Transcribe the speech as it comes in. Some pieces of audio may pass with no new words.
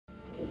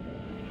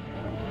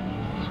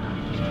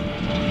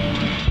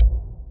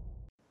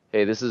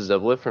Hey, this is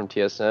Doublelift from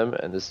TSM,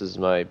 and this is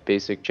my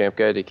basic champ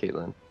guide to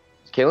Caitlyn.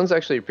 Caitlyn's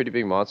actually a pretty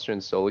big monster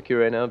in solo queue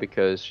right now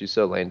because she's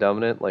so lane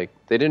dominant. Like,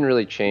 they didn't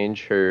really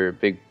change her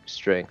big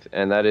strength,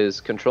 and that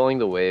is controlling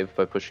the wave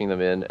by pushing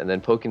them in and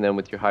then poking them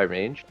with your high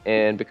range.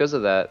 And because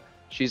of that,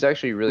 she's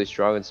actually really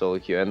strong in solo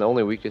queue, and the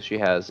only weakness she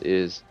has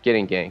is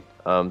getting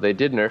ganked. They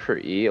did nerf her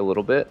E a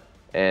little bit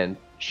and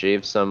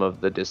shave some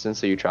of the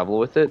distance that you travel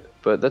with it,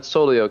 but that's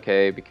totally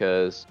okay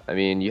because, I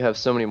mean, you have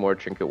so many more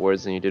trinket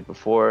wards than you did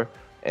before,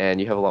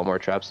 and you have a lot more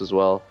traps as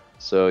well.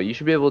 So you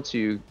should be able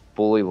to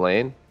bully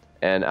lane,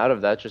 and out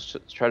of that, just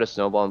try to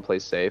snowball and play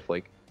safe.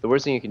 Like, the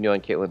worst thing you can do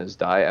on Caitlyn is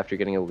die after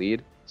getting a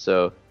lead.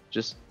 So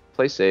just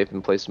play safe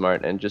and play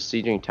smart, and just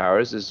sieging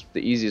towers is the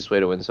easiest way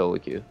to win solo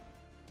queue.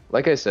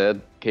 Like I said,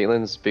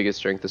 Caitlyn's biggest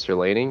strength is her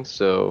laning,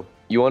 so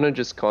you want to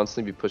just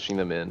constantly be pushing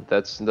them in.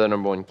 That's the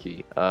 #1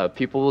 key.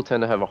 People will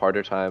tend to have a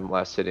harder time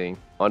last hitting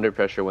under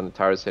pressure when the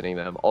tower is hitting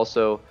them.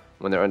 Also,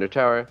 when they're under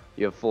tower,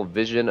 you have full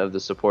vision of the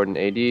support and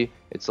AD.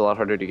 It's a lot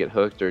harder to get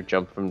hooked or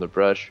jump from the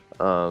brush.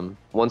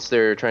 Once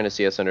they're trying to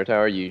CS under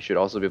tower, you should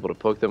also be able to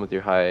poke them with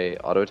your high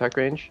auto attack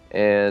range.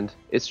 And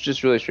it's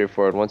just really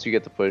straightforward. Once you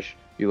get the push,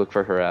 you look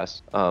for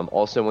harass.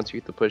 Also, once you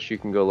get the push, you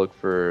can go look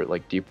for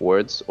like deep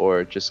wards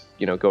or just,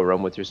 go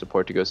run with your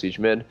support to go siege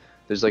mid.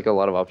 There's like a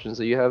lot of options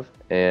that you have.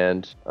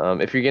 And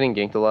if you're getting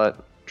ganked a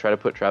lot, try to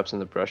put traps in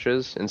the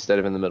brushes instead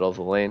of in the middle of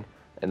the lane.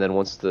 And then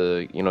once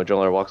the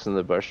jungler walks in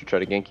the brush to try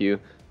to gank you,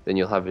 then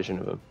you'll have vision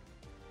of him.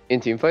 In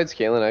teamfights,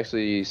 Caitlyn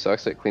actually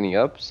sucks at cleaning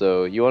up,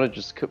 so you want to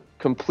just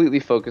completely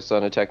focus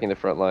on attacking the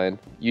front line.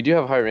 You do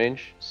have high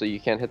range, so you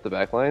can't hit the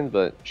back line,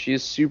 but she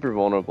is super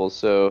vulnerable,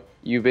 so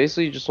you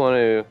basically just want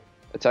to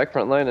attack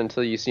front line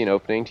until you see an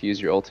opening to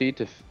use your ulti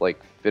to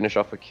finish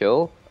off a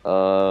kill.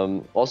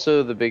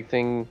 Also, the big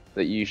thing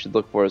that you should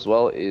look for as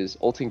well is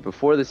ulting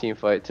before the team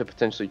fight to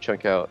potentially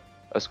chunk out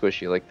a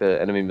squishy like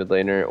the enemy mid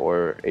laner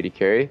or AD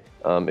carry.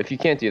 If you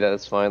can't do that,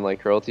 that's fine.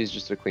 Like, her ulti is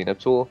just a cleanup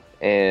tool,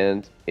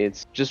 and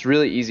it's just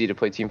really easy to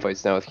play team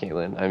fights now with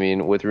Caitlyn. I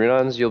mean, with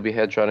Runons, you'll be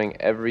headshotting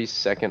every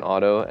second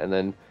auto, and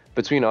then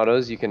between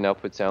autos, you can now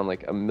put down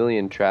like a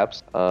million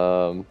traps.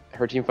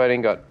 Her team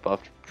fighting got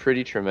buffed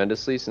pretty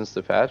tremendously since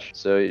the patch,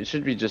 so it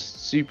should be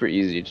just super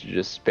easy to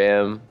just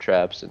spam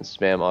traps and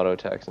spam auto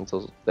attacks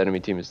until the enemy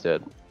team is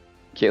dead.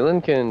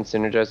 Caitlyn can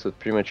synergize with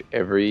pretty much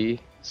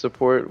every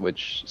support,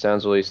 which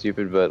sounds really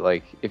stupid, but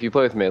like, if you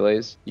play with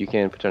melees, you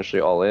can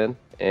potentially all in,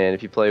 and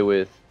if you play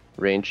with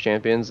range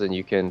champions, then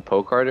you can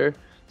poke harder.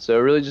 So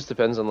it really just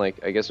depends on,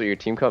 like, I guess what your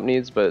team comp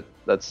needs, but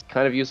that's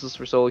kind of useless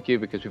for solo queue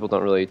because people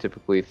don't really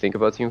typically think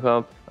about team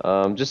comp.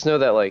 Just know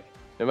that, like,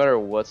 no matter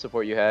what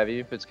support you have, even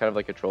if it's kind of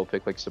like a troll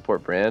pick, like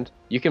support brand,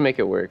 you can make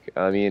it work.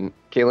 I mean,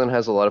 Caitlyn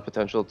has a lot of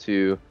potential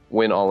to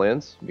win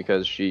all-ins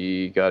because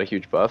she got a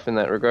huge buff in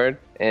that regard.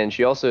 And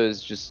she also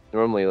is just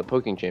normally a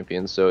poking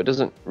champion, so it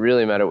doesn't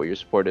really matter what your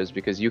support is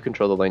because you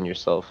control the lane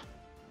yourself.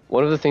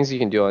 One of the things you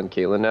can do on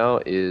Caitlyn now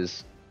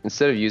is,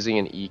 instead of using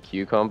an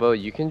EQ combo,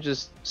 you can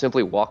just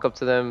simply walk up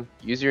to them,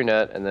 use your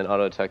net, and then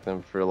auto-attack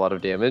them for a lot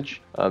of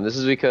damage. This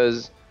is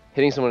because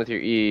hitting someone with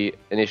your E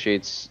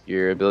initiates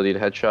your ability to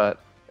headshot,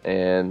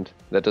 and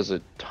that does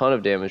a ton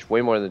of damage,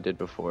 way more than it did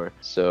before.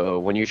 So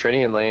when you're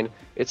trading in lane,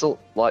 it's a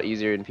lot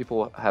easier, and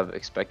people have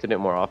expected it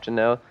more often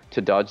now to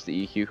dodge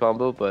the EQ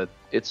combo, but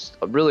it's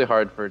really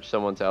hard for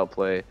someone to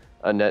outplay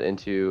a net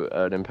into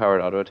an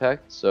empowered auto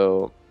attack.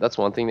 So that's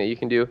one thing that you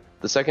can do.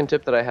 The second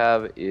tip that I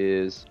have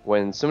is,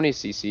 when somebody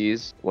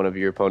CCs one of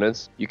your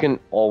opponents, you can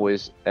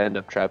always end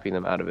up trapping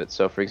them out of it.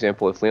 So for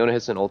example, if Leona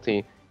hits an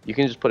ulti, you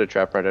can just put a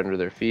trap right under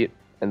their feet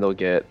and they'll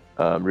get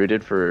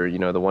rooted for the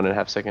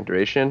 1.5 second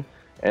duration.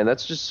 And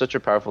that's just such a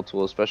powerful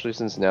tool, especially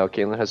since now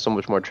Caitlyn has so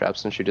much more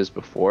traps than she does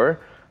before.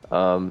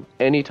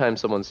 Anytime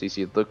someone's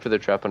CC'd, look for the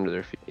trap under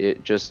their feet.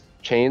 It just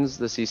chains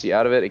the CC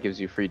out of it, it gives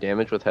you free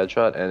damage with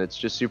headshot, and it's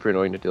just super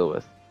annoying to deal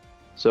with.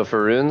 So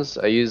for runes,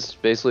 I use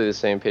basically the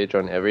same page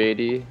on every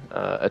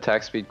AD.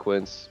 Attack speed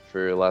quints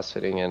for last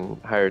hitting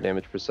and higher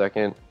damage per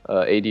second.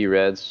 AD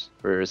reds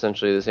for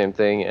essentially the same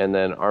thing, and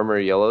then armor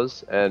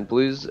yellows. And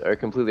blues are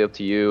completely up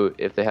to you.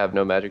 If they have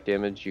no magic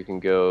damage, you can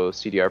go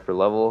CDR per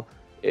level.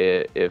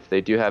 If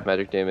they do have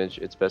magic damage,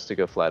 it's best to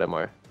go flat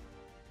MR.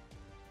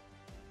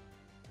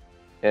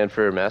 And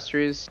for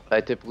masteries,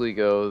 I typically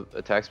go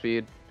attack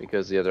speed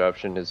because the other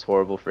option is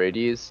horrible for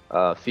ADs.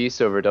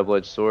 Feast over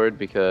double-edged sword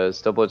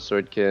because double-edged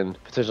sword can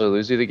potentially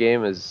lose you the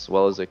game as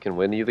well as it can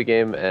win you the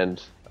game,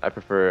 and I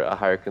prefer a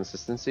higher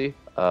consistency.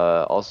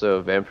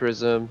 Also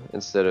vampirism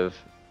instead of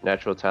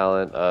natural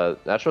talent.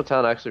 Natural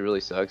talent actually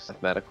really sucks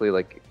mathematically.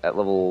 Like, at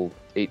level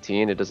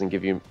 18, it doesn't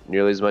give you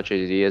nearly as much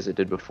AD as it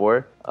did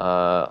before.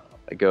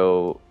 I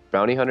go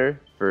bounty hunter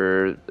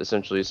for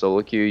essentially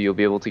solo queue. You'll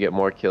be able to get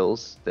more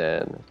kills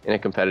than in a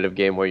competitive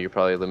game where you're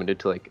probably limited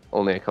to like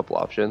only a couple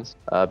options.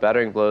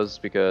 Battering blows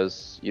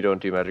because you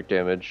don't do magic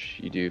damage,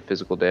 you do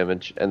physical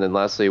damage. And then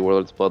lastly,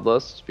 Warlord's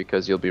Bloodlust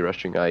because you'll be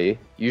rushing IE.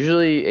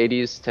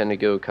 Usually ADs tend to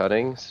go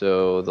cutting,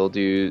 so they'll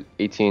do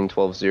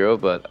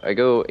 18-12-0, but I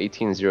go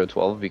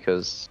 18-0-12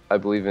 because I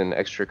believe in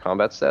extra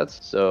combat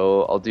stats.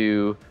 So I'll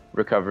do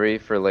recovery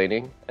for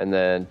laning, and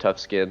then tough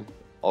skin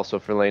also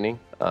for laning,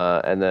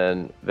 and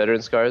then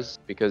veteran scars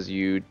because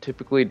you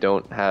typically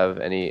don't have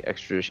any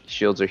extra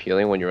shields or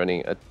healing when you're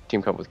running a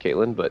team comp with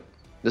Caitlyn, but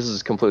this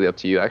is completely up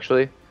to you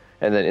actually.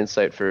 And then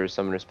insight for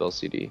summoner spell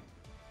CD.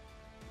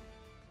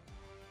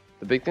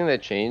 The big thing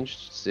that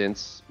changed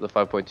since the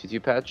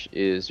 5.22 patch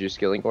is your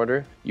skilling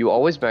order. You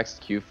always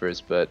maxed Q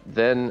first, but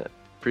then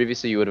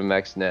previously you would have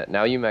maxed net.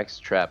 Now you max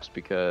traps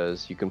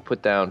because you can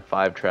put down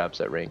 5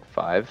 traps at rank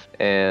 5,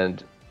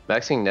 and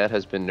maxing net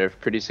has been nerfed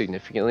pretty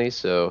significantly,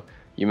 so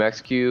you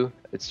max Q,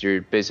 it's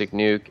your basic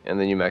nuke, and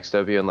then you max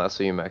W, and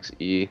lastly you max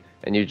E,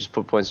 and you just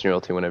put points in your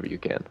ulti whenever you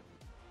can.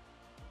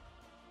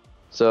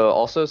 So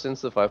also since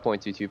the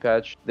 5.22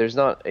 patch, there's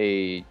not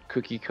a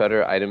cookie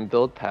cutter item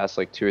build past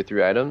like 2 or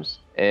 3 items.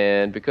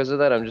 And because of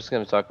that, I'm just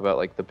going to talk about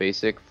like the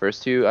basic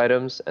first 2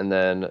 items and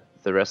then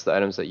the rest of the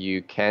items that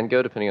you can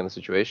go depending on the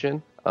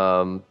situation.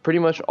 Pretty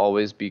much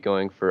always be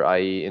going for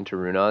IE into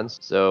Runons.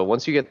 So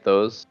once you get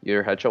those,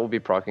 your headshot will be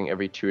proccing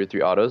every 2 or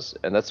 3 autos.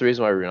 And that's the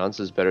reason why Runons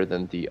is better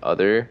than the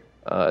other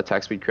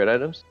attack speed crit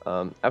items.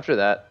 After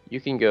that, you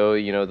can go,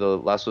 the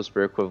Last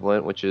Whisper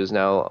equivalent, which is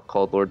now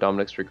called Lord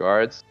Dominic's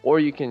Regards, or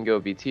you can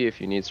go BT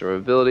if you need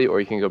survivability, or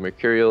you can go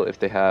Mercurial if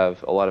they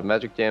have a lot of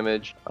magic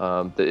damage.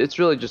 It's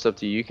really just up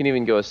to you. You can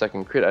even go a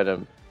second crit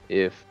item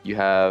if you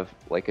have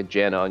like a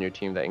Janna on your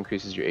team that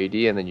increases your AD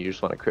and then you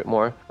just want to crit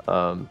more.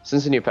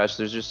 Since the new patch,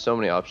 there's just so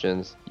many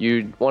options.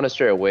 You want to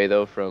stray away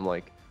though from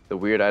like the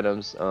weird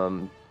items.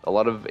 A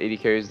lot of AD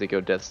carries, they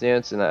go Death's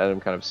Dance, and that item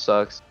kind of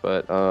sucks.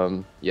 But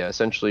yeah,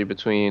 essentially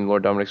between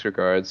Lord Dominic's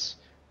Regards,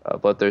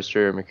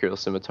 Bloodthirster, Mercurial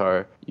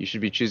Scimitar, you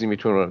should be choosing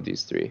between one of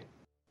these 3.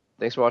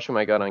 Thanks for watching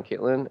my guide on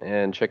Caitlyn,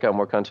 and check out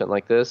more content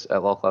like this at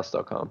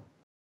lolclass.com.